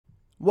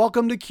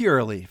Welcome to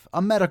Curaleaf,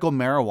 a medical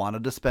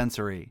marijuana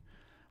dispensary.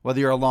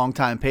 Whether you're a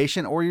longtime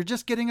patient or you're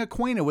just getting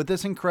acquainted with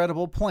this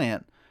incredible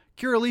plant,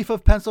 Curaleaf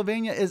of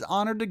Pennsylvania is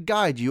honored to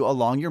guide you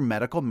along your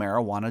medical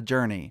marijuana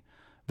journey.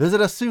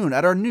 Visit us soon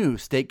at our new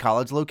State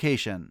College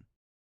location.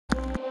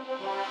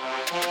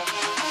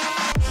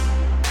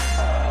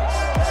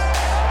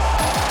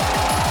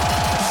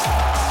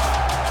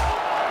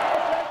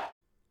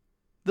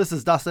 This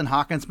is Dustin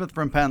Hockensmith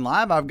from Penn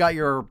Live. I've got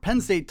your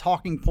Penn State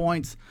talking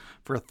points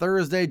for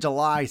Thursday,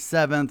 July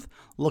 7th,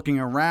 looking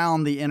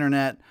around the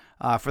internet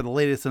for the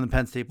latest in the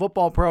Penn State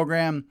football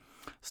program.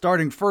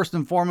 Starting first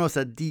and foremost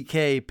at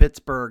DK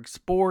Pittsburgh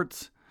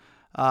Sports.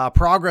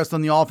 Progress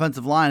on the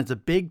offensive line. It's a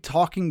big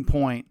talking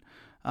point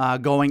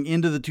going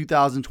into the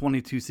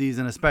 2022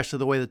 season, especially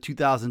the way the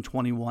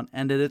 2021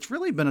 ended. It's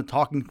really been a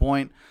talking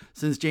point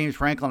since James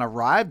Franklin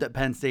arrived at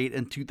Penn State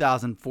in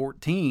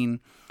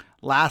 2014.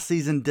 Last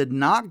season did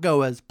not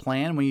go as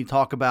planned when you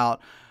talk about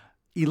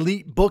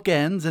elite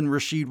bookends in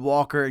Rasheed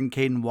Walker and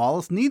Caden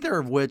Wallace, neither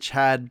of which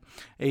had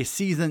a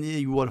season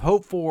you would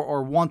hope for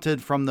or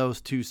wanted from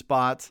those two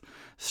spots.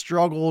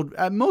 Struggled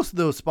at most of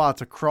those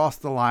spots across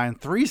the line.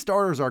 3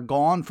 starters are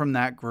gone from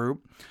that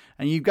group,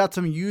 and you've got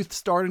some youth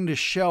starting to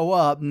show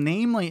up,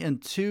 namely in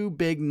 2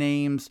 big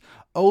names.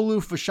 Olu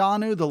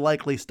Fashanu, the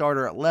likely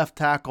starter at left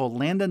tackle,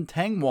 Landon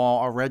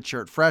Tengwall, a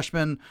redshirt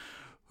freshman,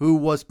 who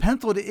was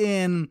penciled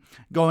in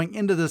going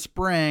into the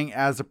spring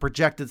as a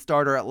projected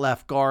starter at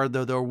left guard,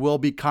 though there will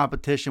be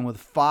competition with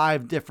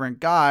 5 different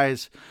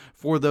guys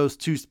for those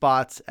 2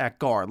 spots at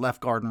guard,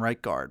 left guard and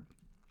right guard.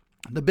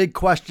 The big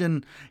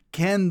question,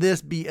 can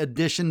this be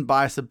addition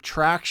by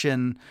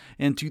subtraction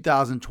in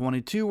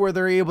 2022, where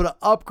they're able to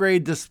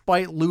upgrade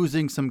despite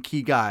losing some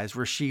key guys?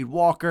 Rasheed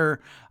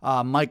Walker,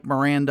 Mike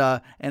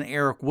Miranda, and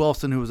Eric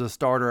Wilson, who was a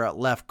starter at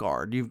left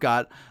guard. You've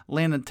got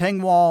Landon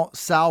Tengwall,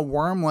 Sal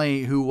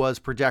Wormley, who was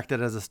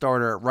projected as a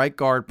starter at right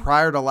guard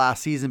prior to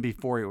last season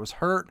before he was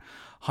hurt.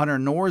 Hunter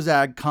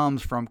Norzag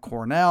comes from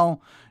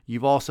Cornell.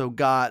 You've also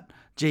got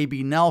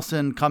J.B.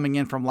 Nelson coming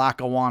in from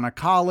Lackawanna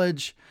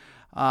College.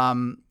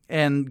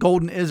 And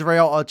Golden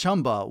Israel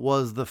Achumba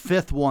was the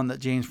 5th one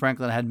that James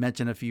Franklin had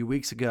mentioned a few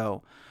weeks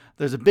ago.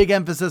 There's a big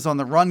emphasis on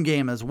the run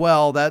game as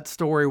well. That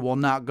story will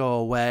not go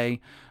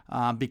away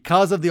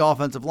because of the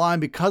offensive line,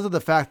 because of the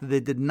fact that they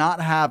did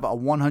not have a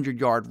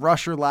 100-yard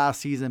rusher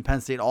last season.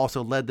 Penn State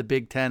also led the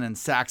Big Ten in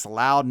sacks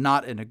allowed,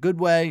 not in a good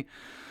way.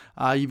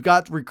 You've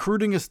got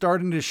recruiting is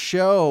starting to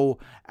show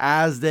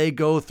as they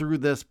go through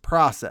this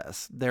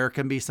process. There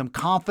can be some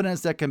confidence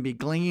that can be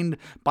gleaned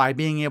by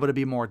being able to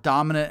be more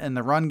dominant in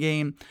the run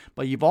game,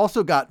 but you've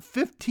also got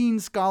 15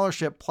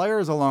 scholarship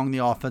players along the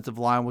offensive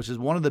line, which is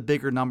one of the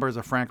bigger numbers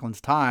of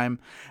Franklin's time.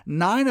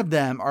 9 of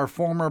them are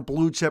former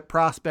blue chip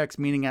prospects,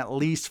 meaning at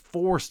least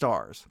 4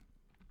 stars.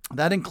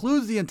 That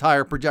includes the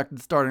entire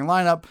projected starting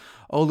lineup: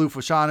 Olu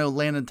Fashanu,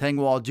 Landon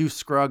Tengwall, Deuce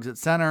Scruggs at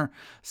center,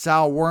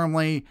 Sal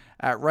Wormley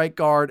at right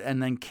guard,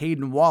 and then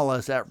Caden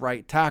Wallace at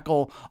right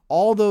tackle.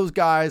 All those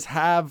guys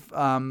have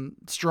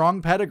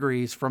strong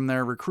pedigrees from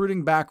their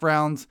recruiting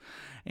backgrounds,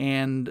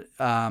 and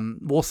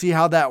we'll see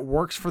how that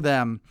works for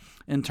them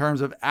in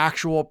terms of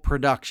actual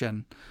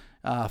production.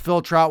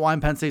 Phil Trautwein,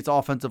 Penn State's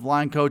offensive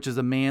line coach, is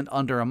a man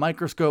under a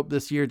microscope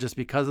this year just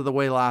because of the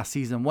way last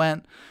season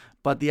went.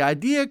 But the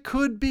idea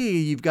could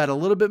be you've got a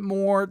little bit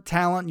more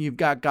talent. You've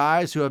got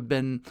guys who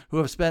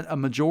have spent a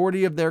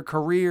majority of their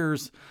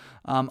careers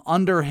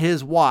under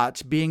his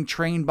watch, being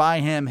trained by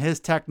him, his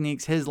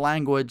techniques, his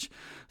language.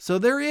 So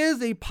there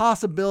is a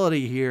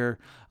possibility here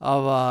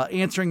of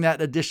answering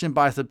that addition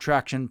by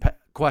subtraction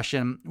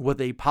question with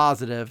a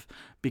positive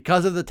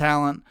because of the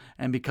talent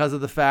and because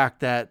of the fact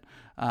that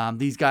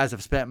these guys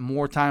have spent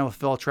more time with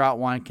Phil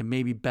Trautwein, can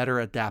maybe better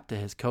adapt to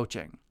his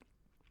coaching.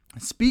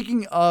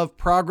 Speaking of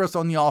progress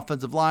on the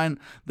offensive line,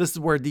 this is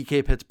where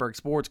DK Pittsburgh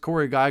Sports,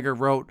 Corey Geiger,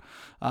 wrote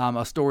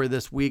a story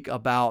this week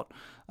about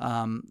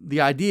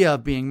the idea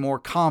of being more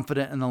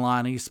confident in the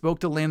line. He spoke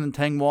to Landon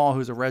Tengwall,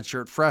 who's a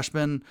redshirt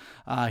freshman.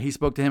 He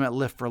spoke to him at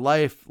Lift for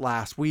Life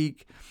last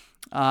week.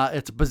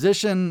 It's a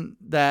position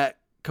that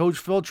Coach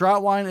Phil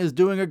Trautwein is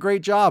doing a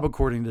great job,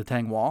 according to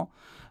Tengwall.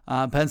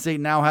 Penn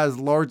State now has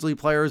largely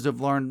players who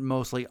have learned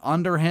mostly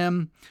under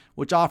him,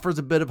 which offers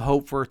a bit of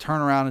hope for a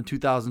turnaround in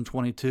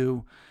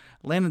 2022.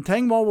 Landon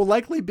Tengwall will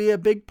likely be a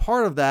big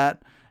part of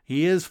that.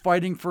 He is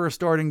fighting for a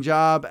starting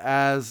job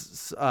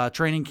as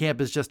training camp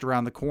is just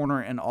around the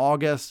corner in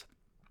August.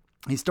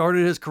 He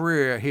started his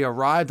career. He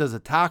arrived as a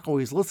tackle.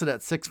 He's listed at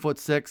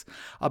 6'6",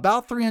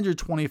 about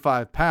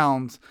 325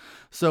 pounds.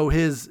 So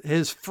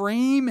his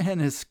frame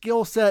and his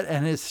skill set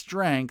and his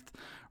strength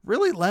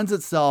really lends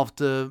itself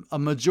to a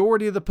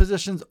majority of the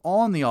positions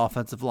on the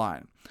offensive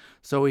line.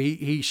 So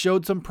he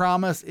showed some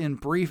promise in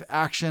brief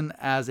action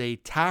as a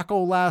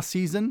tackle last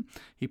season.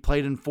 He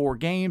played in 4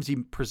 games. He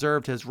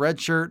preserved his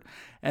red shirt.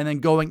 And then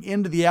going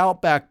into the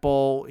Outback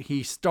Bowl,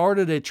 he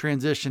started a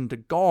transition to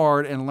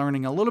guard and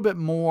learning a little bit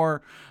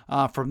more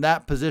from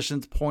that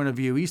position's point of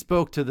view. He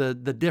spoke to the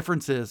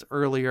differences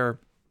earlier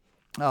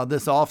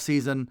this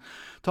offseason,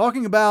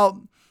 talking about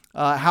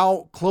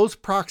how close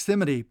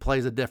proximity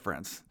plays a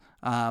difference.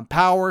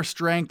 Power,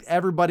 strength,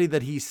 everybody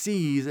that he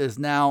sees is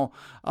now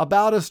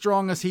about as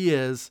strong as he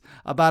is,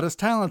 about as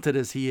talented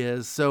as he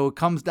is. So it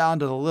comes down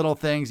to the little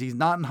things. He's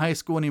not in high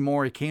school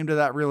anymore. He came to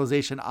that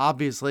realization,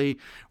 obviously,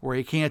 where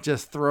he can't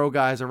just throw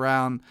guys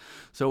around.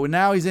 So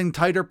now he's in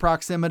tighter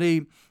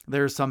proximity.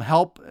 There's some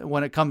help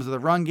when it comes to the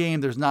run game.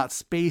 There's not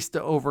space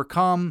to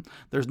overcome.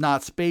 There's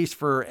not space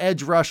for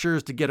edge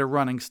rushers to get a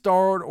running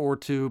start or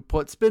to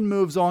put spin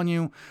moves on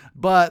you.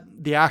 But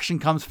the action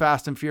comes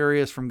fast and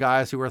furious from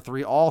guys who are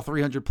all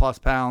 300 plus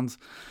pounds.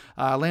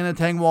 Landon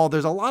Tengwall,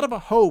 there's a lot of a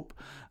hope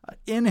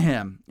in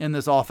him in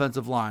this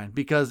offensive line,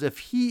 because if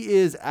he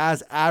is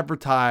as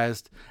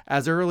advertised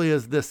as early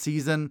as this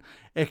season,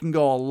 it can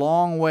go a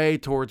long way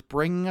towards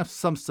bringing us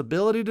some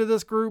stability to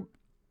this group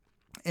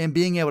and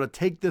being able to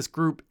take this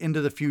group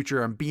into the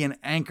future and be an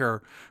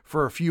anchor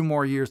for a few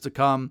more years to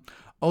come.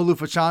 Olu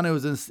Fashanu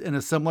is in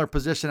a similar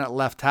position at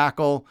left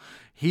tackle.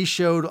 He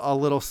showed a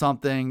little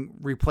something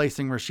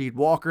replacing Rasheed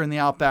Walker in the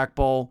Outback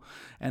Bowl,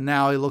 and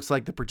now he looks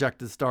like the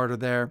projected starter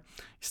there.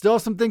 Still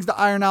have some things to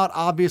iron out,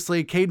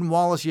 obviously. Caden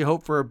Wallace, you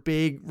hope for a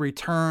big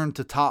return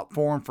to top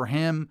form for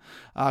him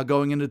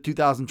going into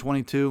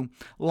 2022.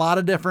 A lot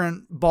of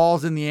different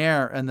balls in the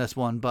air in this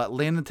one, but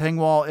Landon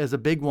Tengwall is a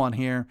big one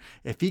here.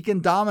 If he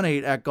can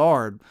dominate at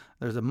guard,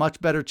 there's a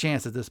much better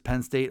chance that this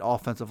Penn State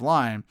offensive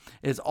line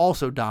is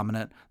also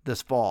dominant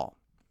this fall.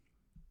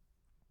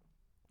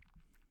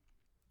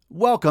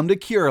 Welcome to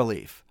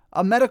Curaleaf,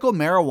 a medical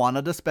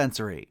marijuana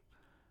dispensary.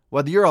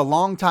 Whether you're a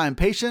longtime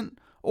patient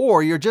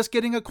or you're just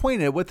getting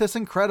acquainted with this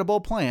incredible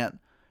plant,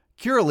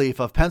 Curaleaf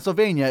of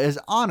Pennsylvania is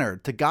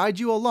honored to guide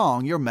you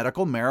along your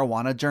medical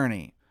marijuana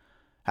journey.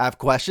 Have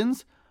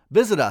questions?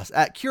 Visit us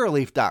at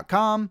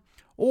curaleaf.com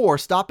or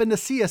stop in to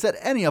see us at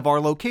any of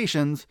our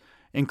locations,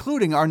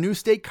 including our new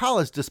State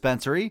College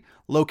dispensary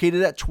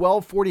located at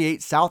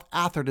 1248 South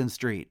Atherton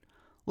Street.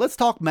 Let's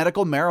talk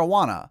medical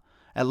marijuana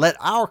and let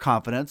our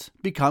confidence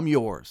become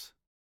yours.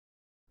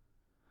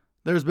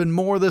 There's been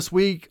more this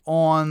week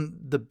on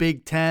the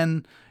Big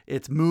Ten.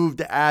 It's moved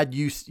to add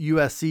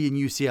USC and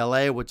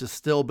UCLA, which is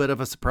still a bit of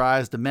a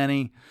surprise to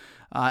many.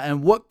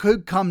 And what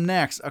could come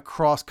next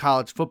across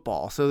college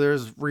football. So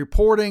there's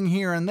reporting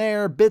here and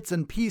there, bits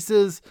and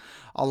pieces,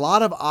 a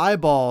lot of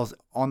eyeballs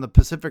on the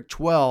Pacific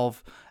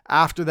 12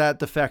 after that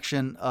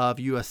defection of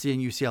USC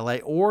and UCLA.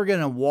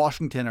 Oregon and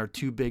Washington are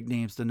two big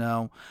names to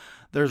know.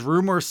 There's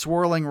rumors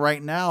swirling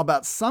right now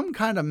about some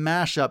kind of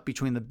mashup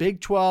between the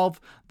Big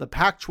 12, the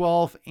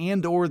Pac-12,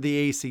 and or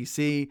the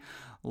ACC.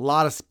 A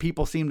lot of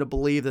people seem to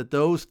believe that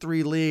those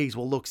three leagues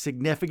will look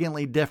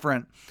significantly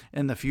different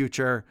in the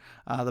future.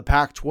 The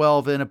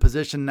Pac-12 in a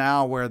position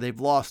now where they've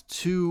lost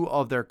two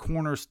of their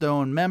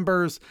cornerstone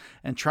members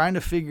and trying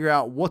to figure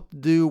out what to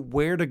do,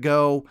 where to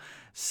go.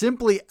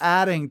 Simply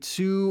adding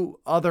two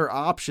other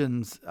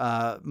options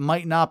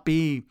might not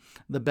be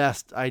the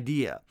best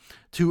idea.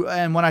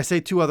 And when I say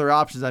two other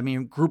options, I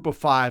mean group of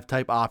five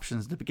type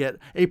options to get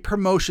a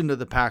promotion to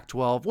the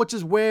Pac-12, which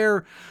is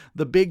where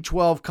the Big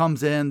 12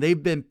 comes in.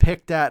 They've been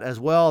picked at as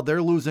well.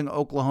 They're losing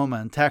Oklahoma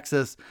and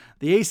Texas.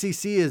 The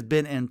ACC has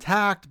been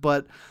intact,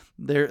 but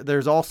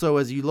there's also,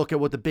 as you look at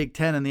what the Big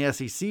 10 and the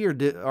SEC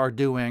are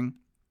doing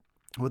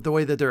with the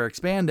way that they're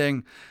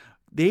expanding,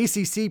 the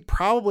ACC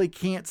probably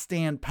can't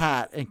stand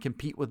pat and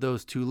compete with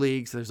those two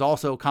leagues. There's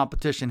also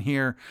competition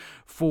here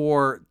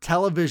for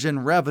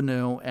television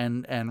revenue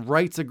and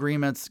rights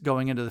agreements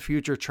going into the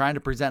future, trying to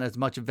present as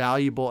much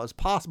valuable as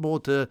possible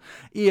to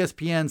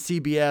ESPN,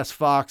 CBS,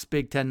 Fox,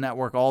 Big Ten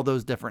Network, all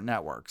those different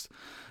networks.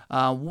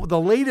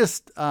 The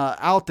latest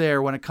out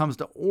there when it comes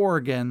to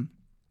Oregon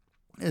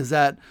is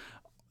that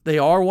they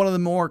are one of the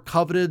more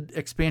coveted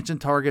expansion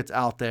targets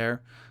out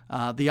there.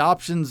 The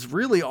options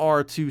really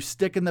are to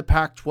stick in the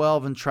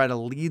Pac-12 and try to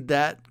lead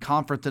that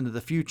conference into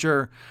the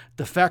future,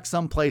 defect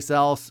someplace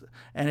else.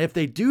 And if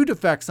they do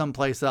defect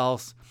someplace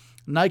else,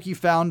 Nike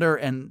founder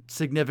and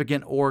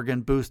significant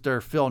Oregon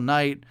booster Phil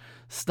Knight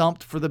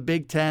stumped for the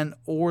Big Ten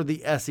or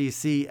the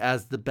SEC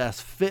as the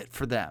best fit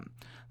for them.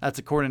 That's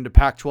according to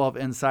Pac-12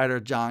 insider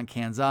John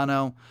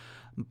Canzano.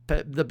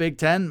 The Big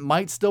Ten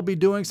might still be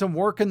doing some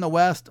work in the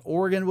West.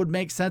 Oregon would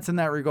make sense in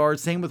that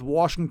regard. Same with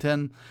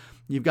Washington.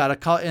 You've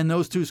got in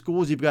those two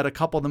schools, you've got a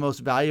couple of the most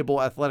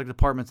valuable athletic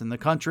departments in the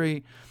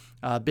country.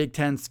 Big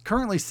Ten's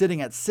currently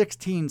sitting at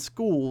 16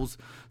 schools.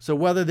 So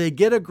whether they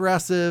get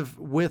aggressive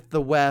with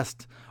the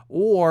West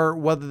or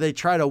whether they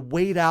try to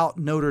wait out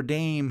Notre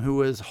Dame,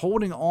 who is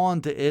holding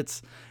on to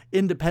its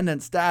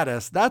independent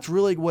status, that's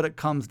really what it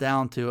comes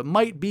down to. It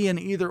might be an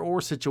either or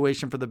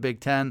situation for the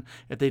Big Ten.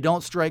 If they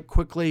don't strike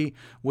quickly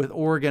with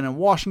Oregon and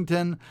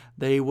Washington,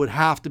 they would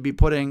have to be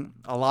putting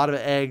a lot of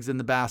eggs in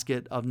the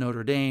basket of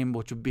Notre Dame,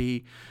 which would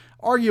be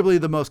arguably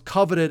the most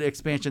coveted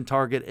expansion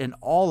target in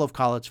all of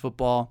college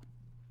football.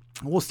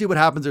 We'll see what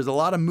happens. There's a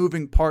lot of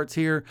moving parts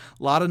here,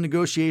 a lot of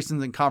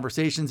negotiations and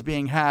conversations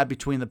being had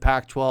between the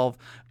Pac-12,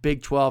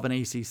 Big 12, and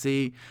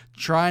ACC,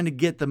 trying to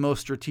get the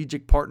most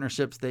strategic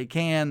partnerships they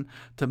can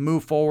to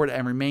move forward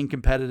and remain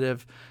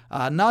competitive,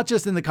 not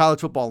just in the college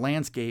football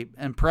landscape,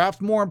 and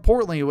perhaps more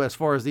importantly, as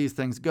far as these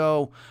things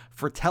go,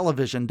 for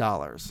television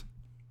dollars.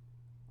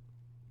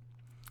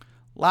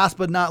 Last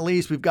but not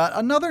least, we've got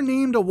another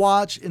name to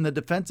watch in the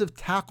defensive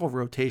tackle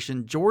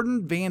rotation.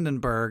 Jordan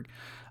Vandenberg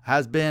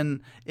has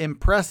been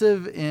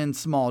impressive in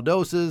small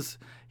doses.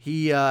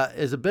 He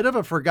is a bit of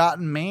a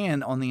forgotten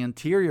man on the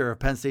interior of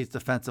Penn State's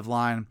defensive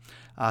line.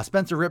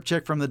 Spencer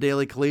Ripchick from the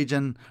Daily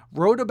Collegian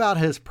wrote about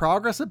his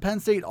progress at Penn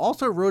State,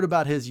 also wrote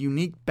about his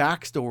unique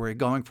backstory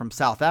going from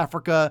South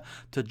Africa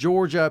to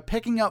Georgia,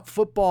 picking up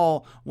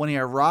football when he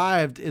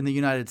arrived in the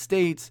United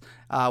States,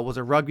 was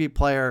a rugby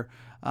player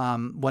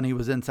when he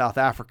was in South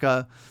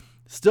Africa.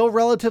 Still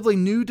relatively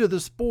new to the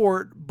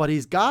sport, but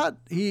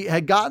he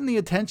had gotten the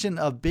attention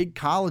of big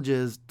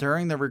colleges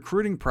during the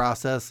recruiting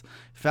process.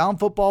 Found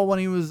football when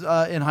he was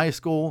in high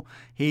school.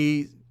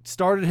 He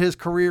started his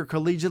career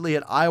collegiately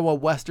at Iowa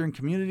Western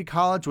Community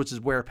College, which is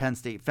where Penn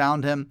State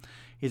found him.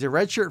 He's a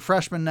redshirt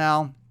freshman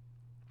now.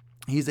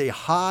 He's a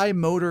high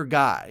motor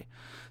guy.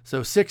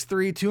 So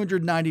 6'3",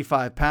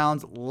 295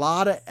 pounds, a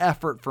lot of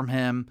effort from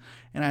him.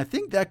 And I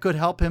think that could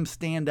help him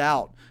stand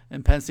out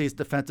in Penn State's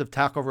defensive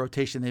tackle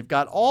rotation. They've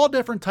got all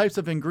different types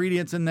of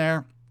ingredients in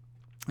there,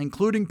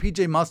 including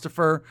P.J.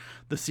 Mustipher,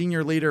 the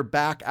senior leader,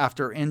 back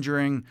after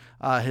injuring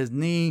his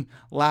knee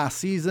last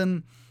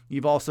season.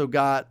 You've also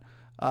got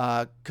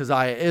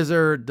Keziah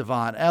Izzard,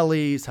 Devon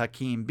Ellis,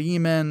 Hakeem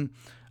Beamon,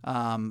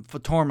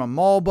 Fatorma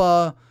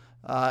Malba,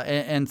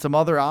 and some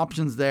other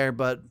options there.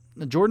 But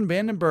Jordan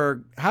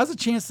Vandenberg has a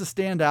chance to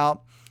stand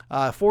out.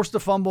 Forced a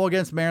fumble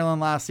against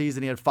Maryland last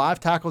season. He had 5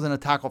 tackles and a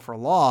tackle for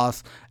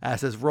loss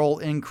as his role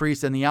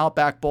increased in the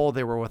Outback Bowl.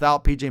 They were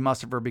without P.J.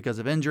 Mustipher because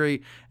of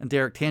injury, and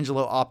Derek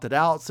Tangelo opted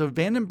out. So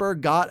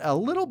Vandenberg got a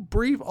little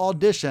brief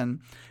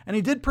audition, and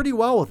he did pretty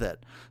well with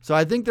it. So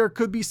I think there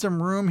could be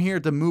some room here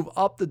to move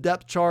up the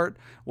depth chart,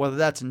 whether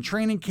that's in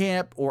training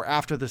camp or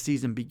after the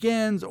season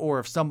begins, or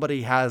if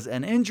somebody has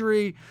an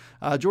injury.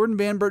 Jordan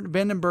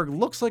Vandenberg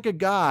looks like a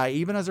guy,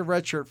 even as a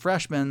redshirt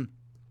freshman,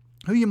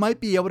 who you might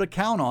be able to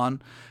count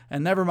on.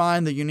 And never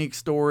mind the unique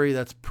story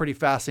that's pretty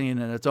fascinating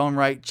in its own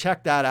right.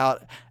 Check that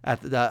out at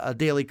the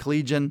Daily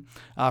Collegian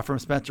from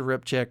Spencer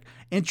Ripchick.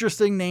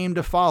 Interesting name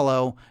to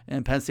follow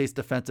in Penn State's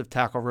defensive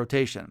tackle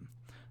rotation.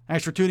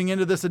 Thanks for tuning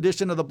into this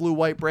edition of the Blue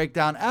White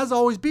Breakdown. As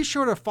always, be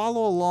sure to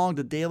follow along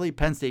the daily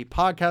Penn State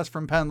podcast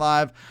from Penn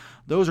Live.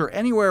 Those are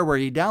anywhere where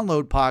you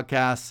download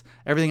podcasts.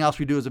 Everything else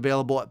we do is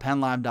available at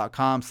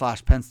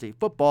PennLive.com/Penn State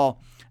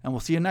Football. And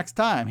we'll see you next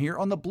time here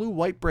on the Blue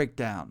White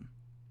Breakdown.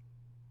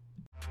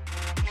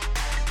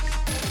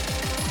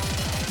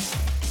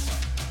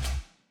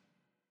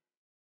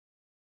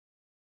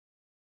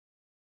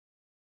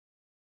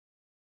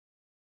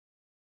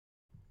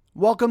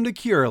 Welcome to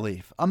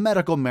Curaleaf, a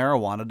medical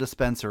marijuana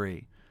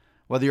dispensary.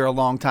 Whether you're a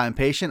longtime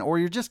patient or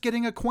you're just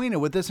getting acquainted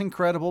with this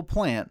incredible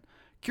plant,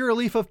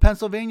 Curaleaf of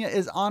Pennsylvania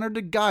is honored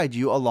to guide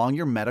you along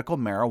your medical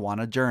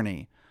marijuana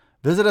journey.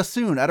 Visit us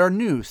soon at our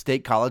new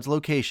State College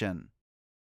location.